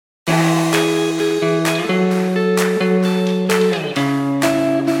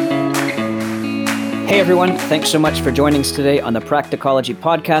everyone. Thanks so much for joining us today on the Practicology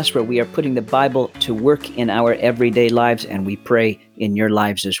Podcast, where we are putting the Bible to work in our everyday lives, and we pray in your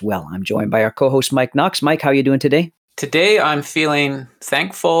lives as well. I'm joined by our co-host, Mike Knox. Mike, how are you doing today? Today, I'm feeling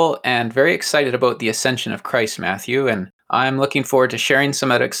thankful and very excited about the ascension of Christ, Matthew, and I'm looking forward to sharing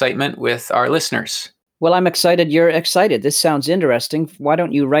some of that excitement with our listeners. Well, I'm excited you're excited. This sounds interesting. Why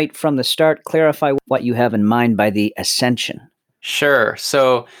don't you, right from the start, clarify what you have in mind by the ascension? Sure.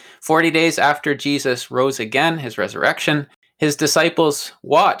 So 40 days after Jesus rose again, his resurrection, his disciples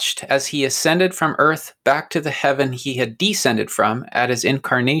watched as he ascended from earth back to the heaven he had descended from at his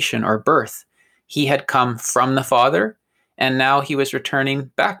incarnation or birth. He had come from the Father, and now he was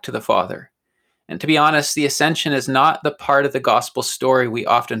returning back to the Father. And to be honest, the ascension is not the part of the gospel story we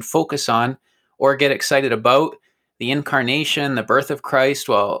often focus on or get excited about. The incarnation, the birth of Christ,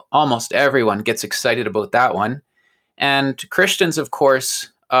 well, almost everyone gets excited about that one. And Christians, of course,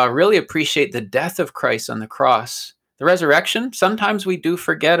 really appreciate the death of Christ on the cross. The resurrection, sometimes we do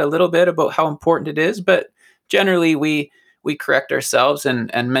forget a little bit about how important it is, but generally we correct ourselves and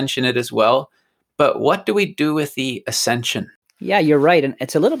mention it as well. But what do we do with the ascension? Yeah, you're right. And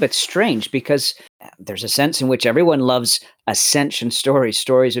it's a little bit strange because there's a sense in which everyone loves ascension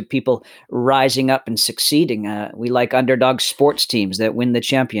stories of people rising up and succeeding. We like underdog sports teams that win the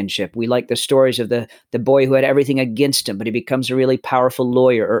championship. We like the stories of the boy who had everything against him, but he becomes a really powerful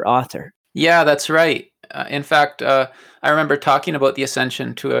lawyer or author. Yeah, that's right. In fact, I remember talking about the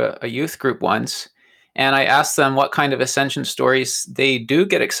ascension to a youth group once, and I asked them what kind of ascension stories they do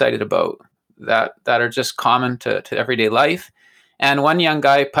get excited about that are just common to everyday life. And one young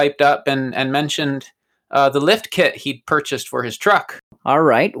guy piped up and mentioned the lift kit he'd purchased for his truck. All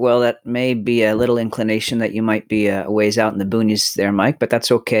right. Well, that may be a little inclination that you might be a ways out in the boonies there, Mike, but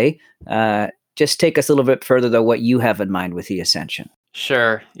that's okay. Just take us a little bit further, though, what you have in mind with the ascension.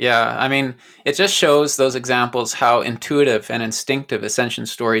 Sure. Yeah. I mean, it just shows those examples how intuitive and instinctive ascension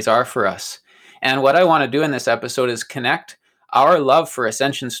stories are for us. And what I want to do in this episode is connect our love for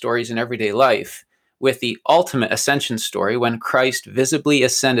ascension stories in everyday life with the ultimate ascension story when Christ visibly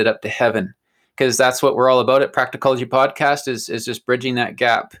ascended up to heaven. Because that's what we're all about at Practicology Podcast is just bridging that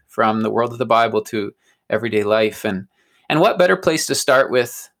gap from the world of the Bible to everyday life. And what better place to start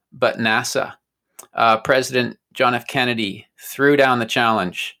with but NASA? President John F. Kennedy threw down the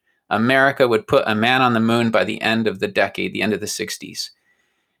challenge. America would put a man on the moon by the end of the decade, the end of the 60s.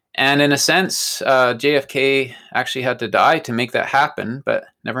 And in a sense, JFK actually had to die to make that happen, but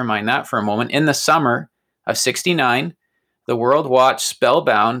never mind that for a moment. In the summer of 69, the world watched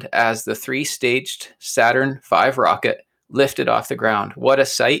spellbound as the three-staged Saturn V rocket lifted off the ground. What a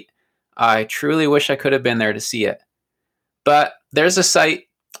sight. I truly wish I could have been there to see it. But there's a sight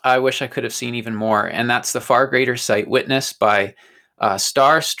I wish I could have seen even more, and that's the far greater sight witnessed by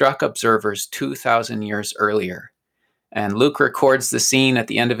star-struck observers 2,000 years earlier. And Luke records the scene at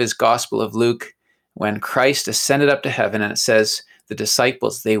the end of his Gospel of Luke when Christ ascended up to heaven, and it says the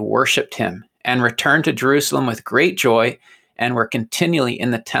disciples, they worshiped him and returned to Jerusalem with great joy and were continually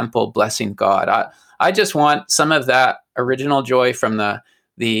in the temple blessing God. I just want some of that original joy from the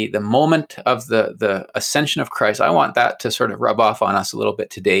moment of the ascension of Christ. I want that to sort of rub off on us a little bit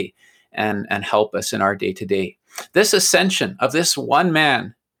today and help us in our day to day. This ascension of this one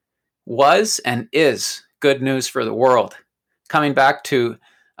man was and is good news for the world. Coming back to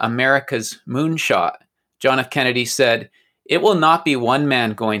America's moonshot, John F. Kennedy said, "It will not be one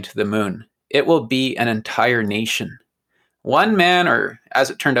man going to the moon. It will be an entire nation." One man, or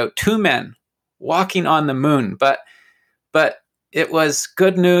as it turned out, two men walking on the moon. But it was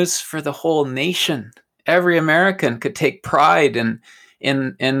good news for the whole nation. Every American could take pride in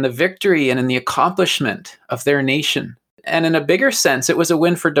the victory and in the accomplishment of their nation. And in a bigger sense, it was a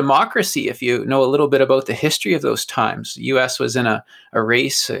win for democracy. If you know a little bit about the history of those times, the U.S. was in a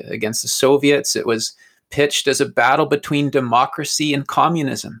race against the Soviets. It was pitched as a battle between democracy and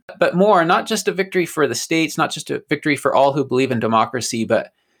communism. But more, not just a victory for the states, not just a victory for all who believe in democracy,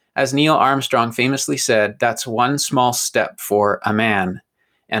 but as Neil Armstrong famously said, that's one small step for a man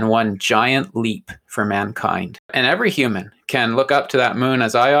and one giant leap for mankind. And every human can look up to that moon,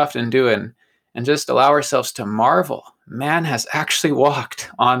 as I often do, and just allow ourselves to marvel. Man has actually walked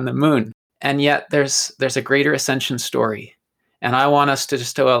on the moon. And yet there's a greater ascension story. And I want us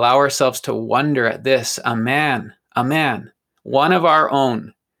to allow ourselves to wonder at this. A man, one of our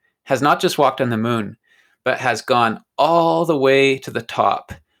own, has not just walked on the moon, but has gone all the way to the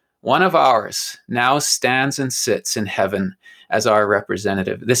top. One of ours now stands and sits in heaven as our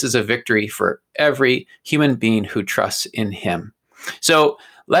representative. This is a victory for every human being who trusts in him. So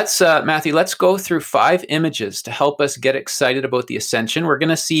Matthew, let's go through 5 images to help us get excited about the ascension. We're going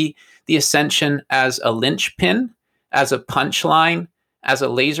to see the ascension as a linchpin, as a punchline, as a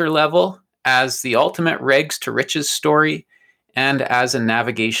laser level, as the ultimate rags to riches story, and as a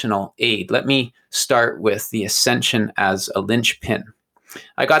navigational aid. Let me start with the ascension as a linchpin.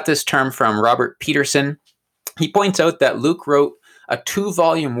 I got this term from Robert Peterson. He points out that Luke wrote a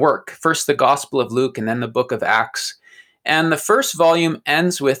 2-volume work, first the Gospel of Luke and then the book of Acts. And the first volume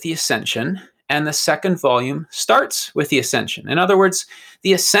ends with the ascension, and the second volume starts with the ascension. In other words,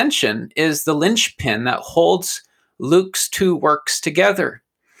 the ascension is the linchpin that holds Luke's 2 works together.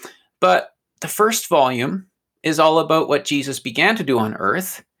 But the first volume is all about what Jesus began to do on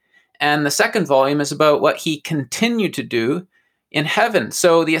earth, and the second volume is about what he continued to do in heaven.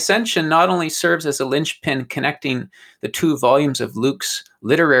 So the ascension not only serves as a linchpin connecting the 2 volumes of Luke's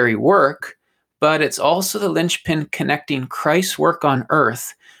literary work, but it's also the linchpin connecting Christ's work on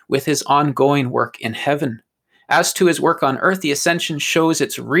earth with his ongoing work in heaven. As to his work on earth, the ascension shows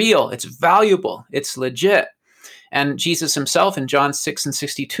it's real, it's valuable, it's legit. And Jesus himself in John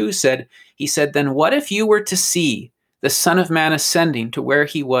 6:62 said, then what if you were to see the Son of Man ascending to where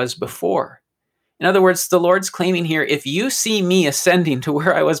he was before? In other words, the Lord's claiming here, if you see me ascending to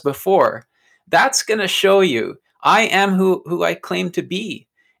where I was before, that's going to show you I am who I claim to be.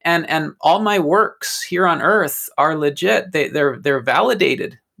 And all my works here on earth are legit. They're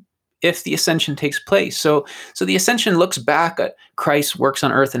validated if the ascension takes place. So the ascension looks back at Christ's works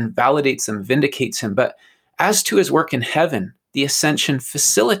on earth and validates them, vindicates him. But as to his work in heaven, the ascension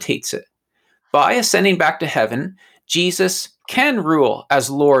facilitates it. By ascending back to heaven, Jesus can rule as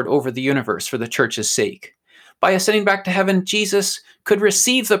Lord over the universe for the church's sake. By ascending back to heaven, Jesus could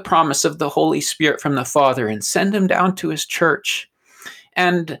receive the promise of the Holy Spirit from the Father and send him down to his church.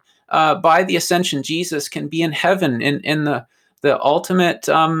 And by the ascension, Jesus can be in heaven in the ultimate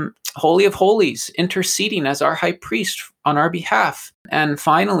Holy of Holies, interceding as our high priest on our behalf. And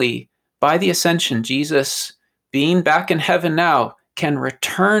finally, by the ascension, Jesus, being back in heaven now, can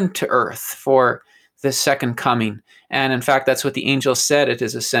return to earth for the second coming. And in fact, that's what the angel said at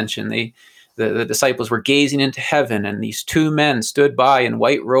his ascension. The disciples were gazing into heaven, and these 2 men stood by in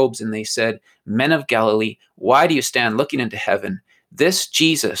white robes, and they said, "Men of Galilee, why do you stand looking into heaven? This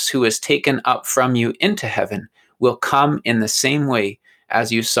Jesus who is taken up from you into heaven will come in the same way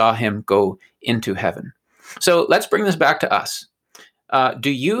as you saw him go into heaven." So let's bring this back to us. Do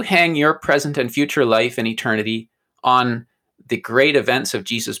you hang your present and future life and eternity on the great events of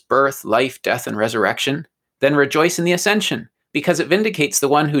Jesus' birth, life, death, and resurrection? Then rejoice in the ascension, because it vindicates the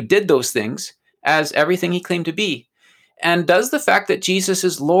one who did those things as everything he claimed to be. And does the fact that Jesus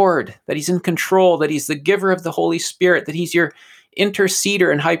is Lord, that he's in control, that he's the giver of the Holy Spirit, that he's your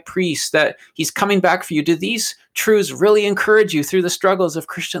interceder and high priest, that he's coming back for you, do these truths really encourage you through the struggles of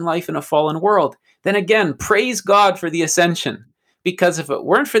Christian life in a fallen world? Then again, praise God for the ascension, because if it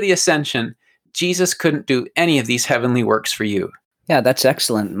weren't for the ascension, Jesus couldn't do any of these heavenly works for you. Yeah, that's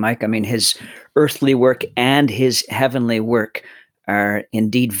excellent, Mike. I mean, his earthly work and his heavenly work are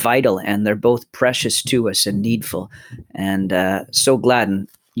indeed vital, and they're both precious to us and needful. And so glad, and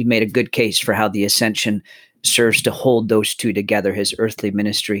you made a good case for how the ascension serves to hold those 2 together, his earthly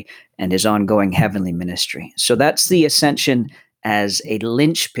ministry and his ongoing heavenly ministry. So that's the ascension as a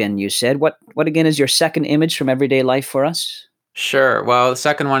linchpin, you said. What again is your second image from everyday life for us? Sure. Well, the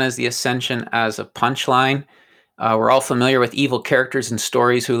second one is the ascension as a punchline. We're all familiar with evil characters and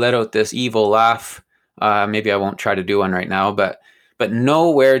stories who let out this evil laugh. Maybe I won't try to do one right now, but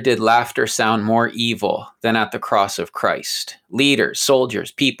nowhere did laughter sound more evil than at the cross of Christ. Leaders,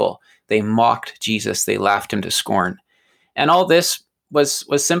 soldiers, people, they mocked Jesus. They laughed him to scorn. And all this was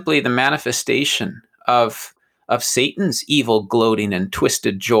simply the manifestation of Satan's evil gloating and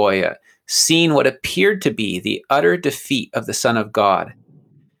twisted joy, seeing what appeared to be the utter defeat of the Son of God.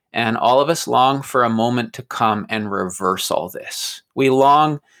 And all of us long for a moment to come and reverse all this. We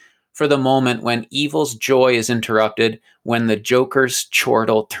long for the moment when evil's joy is interrupted, when the joker's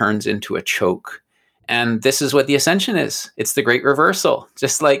chortle turns into a choke. And this is what the ascension is. It's the great reversal.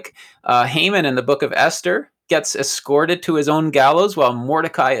 Just like Haman in the book of Esther gets escorted to his own gallows while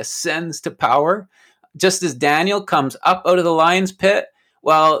Mordecai ascends to power, just as Daniel comes up out of the lion's pit,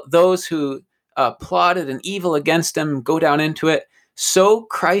 while those who plotted an evil against him go down into it, so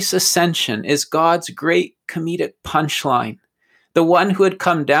Christ's ascension is God's great comedic punchline. The one who had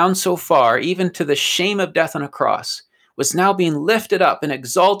come down so far, even to the shame of death on a cross, was now being lifted up and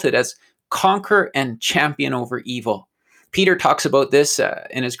exalted as conqueror and champion over evil. Peter talks about this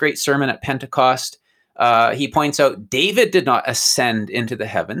in his great sermon at Pentecost. He points out David did not ascend into the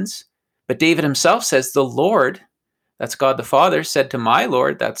heavens, but David himself says, "The Lord, that's God the Father, said to my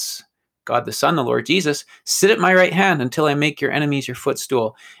Lord, that's God the Son, the Lord Jesus, sit at my right hand until I make your enemies your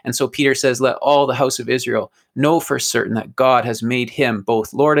footstool. And so Peter says, let all the house of Israel know for certain that God has made him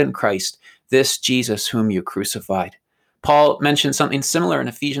both Lord and Christ, this Jesus whom you crucified. Paul mentioned something similar in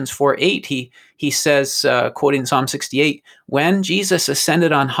Ephesians 4:8. He says, quoting Psalm 68, when Jesus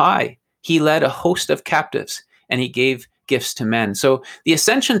ascended on high, he led a host of captives and he gave gifts to men. So the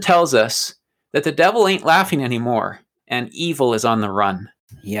ascension tells us that the devil ain't laughing anymore and evil is on the run.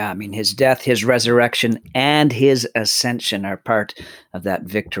 Yeah, I mean, his death, his resurrection, and his ascension are part of that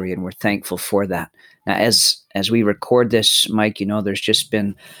victory, and we're thankful for that. Now, as we record this, Mike, there's just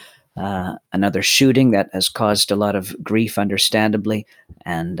been another shooting that has caused a lot of grief, understandably,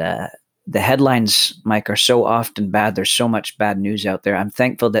 and the headlines, Mike, are so often bad. There's so much bad news out there. I'm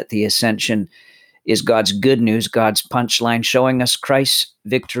thankful that the ascension is God's good news, God's punchline, showing us Christ's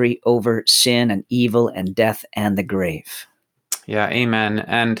victory over sin and evil and death and the grave. Yeah, amen.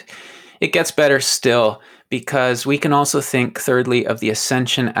 And it gets better still, because we can also think, thirdly, of the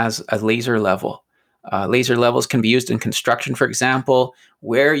ascension as a laser level. Laser levels can be used in construction, for example.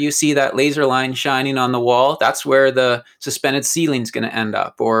 Where you see that laser line shining on the wall, that's where the suspended ceiling is going to end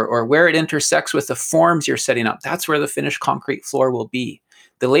up, or where it intersects with the forms you're setting up, that's where the finished concrete floor will be.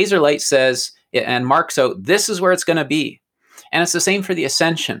 The laser light says and marks out, this is where it's going to be. And it's the same for the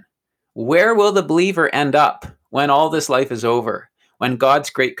ascension. Where will the believer end up when all this life is over, when God's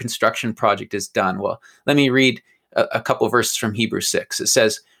great construction project is done? Well, let me read a couple verses from Hebrews 6. It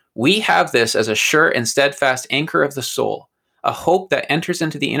says, we have this as a sure and steadfast anchor of the soul, a hope that enters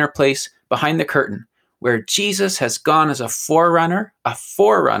into the inner place behind the curtain, where Jesus has gone as a forerunner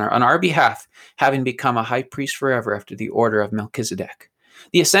on our behalf, having become a high priest forever after the order of Melchizedek.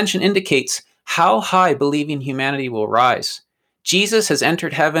 The ascension indicates how high believing humanity will rise. Jesus has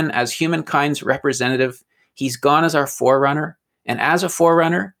entered heaven as humankind's representative. He's gone as our forerunner. And as a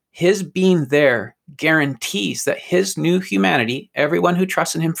forerunner, his being there guarantees that his new humanity, everyone who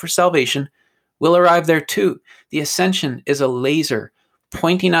trusts in him for salvation, will arrive there too. The ascension is a laser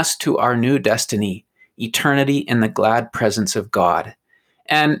pointing us to our new destiny, eternity in the glad presence of God.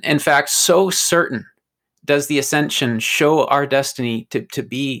 And in fact, so certain does the ascension show our destiny to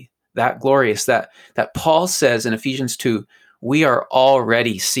be that glorious that Paul says in Ephesians 2, we are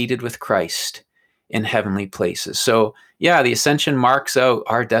already seated with Christ in heavenly places. So yeah, the ascension marks out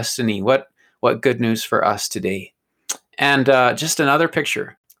our destiny. What good news for us today. And just another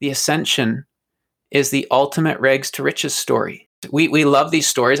picture. The ascension is the ultimate rags to riches story. We love these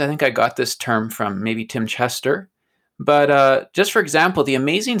stories. I think I got this term from maybe Tim Chester. But just for example, the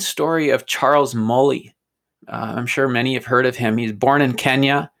amazing story of Charles Mully. I'm sure many have heard of him. He's born in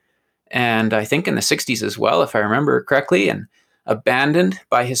Kenya, and I think in the 60s as well, if I remember correctly, and abandoned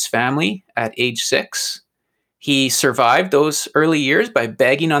by his family at age 6. He survived those early years by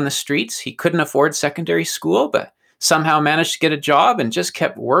begging on the streets. He couldn't afford secondary school, but somehow managed to get a job and just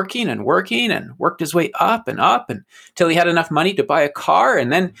kept working and worked his way up until he had enough money to buy a car.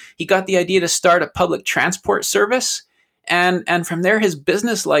 And then he got the idea to start a public transport service. And from there, his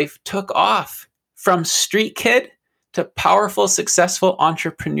business life took off from street kid to powerful, successful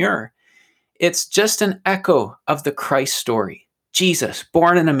entrepreneur. It's just an echo of the Christ story. Jesus,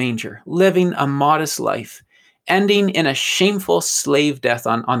 born in a manger, living a modest life, ending in a shameful slave death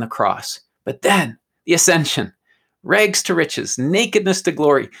on the cross. But then, the ascension, rags to riches, nakedness to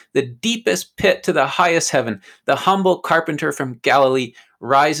glory, the deepest pit to the highest heaven. The humble carpenter from Galilee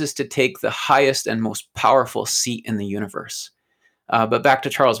rises to take the highest and most powerful seat in the universe. But back to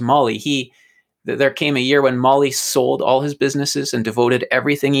Charles Mully, there came a year when Mully sold all his businesses and devoted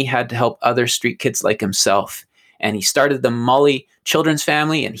everything he had to help other street kids like himself. And he started the Mully Children's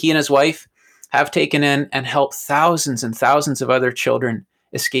Family, and he and his wife have taken in and helped thousands and thousands of other children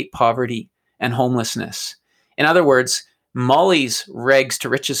escape poverty and homelessness. In other words, Mully's rags to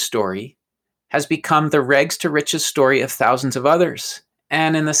riches story has become the rags to riches story of thousands of others.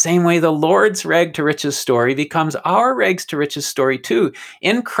 And in the same way, the Lord's rag to riches story becomes our rags to riches story too.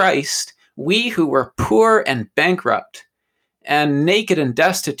 In Christ, we who were poor and bankrupt and naked and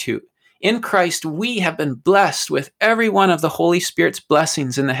destitute, in Christ, we have been blessed with every one of the Holy Spirit's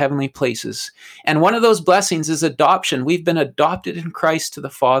blessings in the heavenly places. And one of those blessings is adoption. We've been adopted in Christ to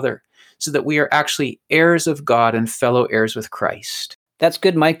the Father, so that we are actually heirs of God and fellow heirs with Christ. That's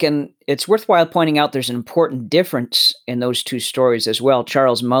good, Mike. And it's worthwhile pointing out there's an important difference in those two stories as well.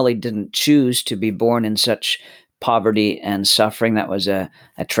 Charles Mully didn't choose to be born in such poverty and suffering. That was a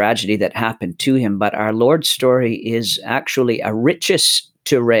tragedy that happened to him. But our Lord's story is actually a riches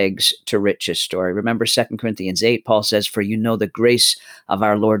to rags to riches story. Remember 2 Corinthians 8, Paul says, "For you know the grace of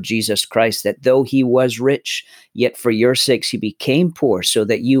our Lord Jesus Christ, that though he was rich, yet for your sakes he became poor, so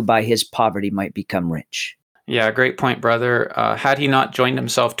that you by his poverty might become rich." Yeah, great point, brother. Had he not joined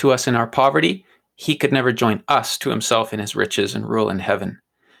himself to us in our poverty, he could never join us to himself in his riches and rule in heaven.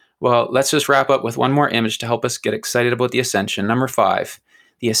 Well, let's just wrap up with one more image to help us get excited about the ascension. Number 5,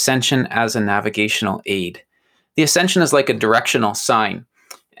 the ascension as a navigational aid. The ascension is like a directional sign.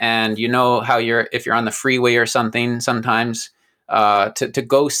 And you know how if you're on the freeway or something, sometimes to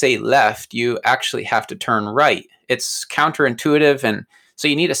go, say, left, you actually have to turn right. It's counterintuitive, and so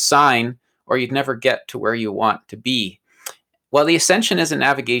you need a sign or you'd never get to where you want to be. Well, the ascension is a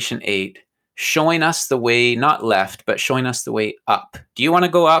navigation aid, showing us the way, not left, but showing us the way up. Do you want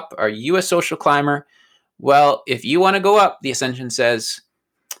to go up? Are you a social climber? Well, if you want to go up, the ascension says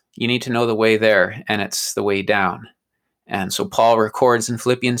you need to know the way there, and it's the way down. And so Paul records in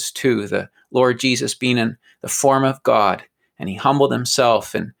Philippians 2, the Lord Jesus being in the form of God, and he humbled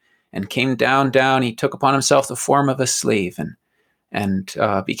himself and came down. He took upon himself the form of a slave and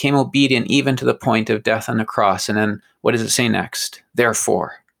became obedient even to the point of death on the cross. And then what does it say next?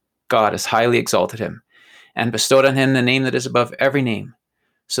 Therefore, God has highly exalted him and bestowed on him the name that is above every name,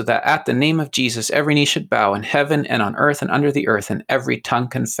 so that at the name of Jesus every knee should bow in heaven and on earth and under the earth, and every tongue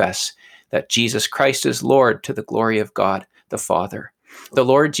confess that Jesus Christ is Lord, to the glory of God the Father. The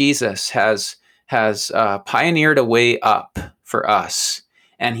Lord Jesus has pioneered a way up for us,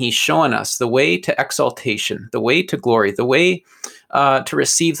 and he's shown us the way to exaltation, the way to glory, the way to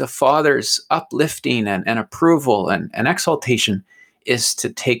receive the Father's uplifting and approval and exaltation is to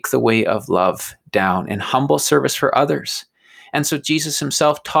take the way of love down in humble service for others. And so Jesus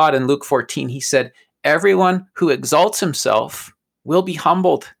himself taught in Luke 14, he said, "Everyone who exalts himself will be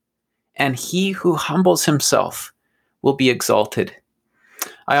humbled, and he who humbles himself will be exalted."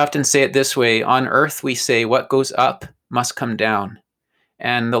 I often say it this way: on earth we say what goes up must come down,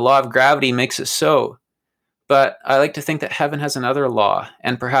 and the law of gravity makes it so. But I like to think that heaven has another law,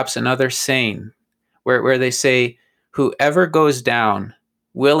 and perhaps another saying, where they say, whoever goes down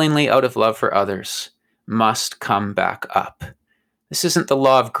willingly out of love for others must come back up. This isn't the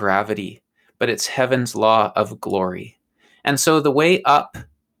law of gravity, but it's heaven's law of glory. And so the way up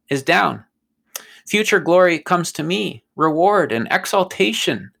is down. Future glory comes to me, reward and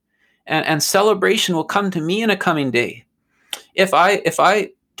exaltation and celebration will come to me in a coming day. If I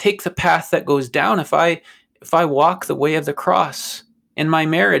take the path that goes down, if I walk the way of the cross in my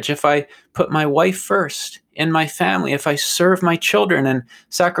marriage, if I put my wife first in my family, if I serve my children and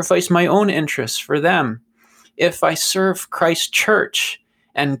sacrifice my own interests for them, if I serve Christ's church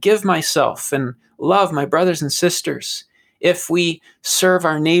and give myself and love my brothers and sisters, if we serve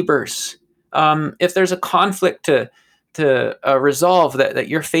our neighbors, if there's a conflict to resolve that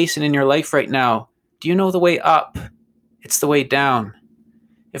you're facing in your life right now, do you know the way up? It's the way down.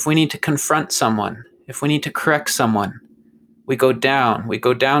 If we need to confront someone, if we need to correct someone, we go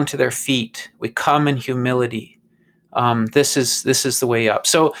down to their feet. We come in humility. This is the way up.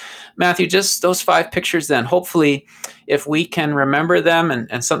 So Matthew, just those 5 pictures then, hopefully if we can remember them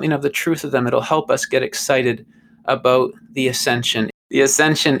and something of the truth of them, it'll help us get excited about the ascension. The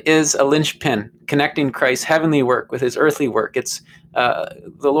ascension is a linchpin connecting Christ's heavenly work with his earthly work. It's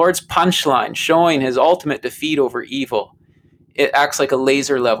the Lord's punchline showing his ultimate defeat over evil. It acts like a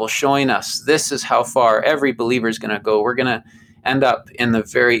laser level showing us this is how far every believer is going to go. We're going to end up in the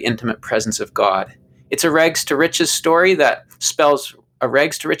very intimate presence of God. It's a rags to riches story that spells a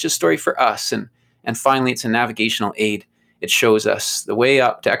rags to riches story for us. And finally, it's a navigational aid. It shows us the way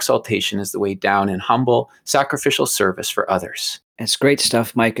up to exaltation is the way down in humble, sacrificial service for others. It's great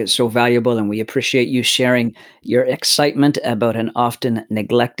stuff, Mike. It's so valuable, and we appreciate you sharing your excitement about an often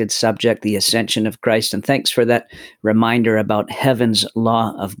neglected subject, the ascension of Christ. And thanks for that reminder about heaven's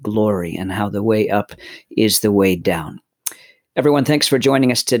law of glory and how the way up is the way down. Everyone, thanks for joining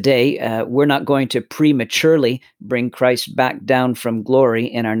us today. We're not going to prematurely bring Christ back down from glory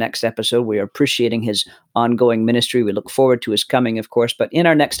in our next episode. We are appreciating his ongoing ministry. We look forward to his coming, of course. But in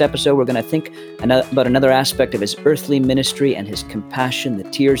our next episode, we're going to think about another aspect of his earthly ministry and his compassion,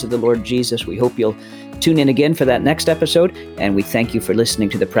 the tears of the Lord Jesus. We hope you'll tune in again for that next episode. And we thank you for listening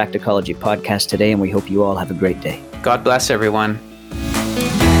to the Practicology podcast today. And we hope you all have a great day. God bless everyone.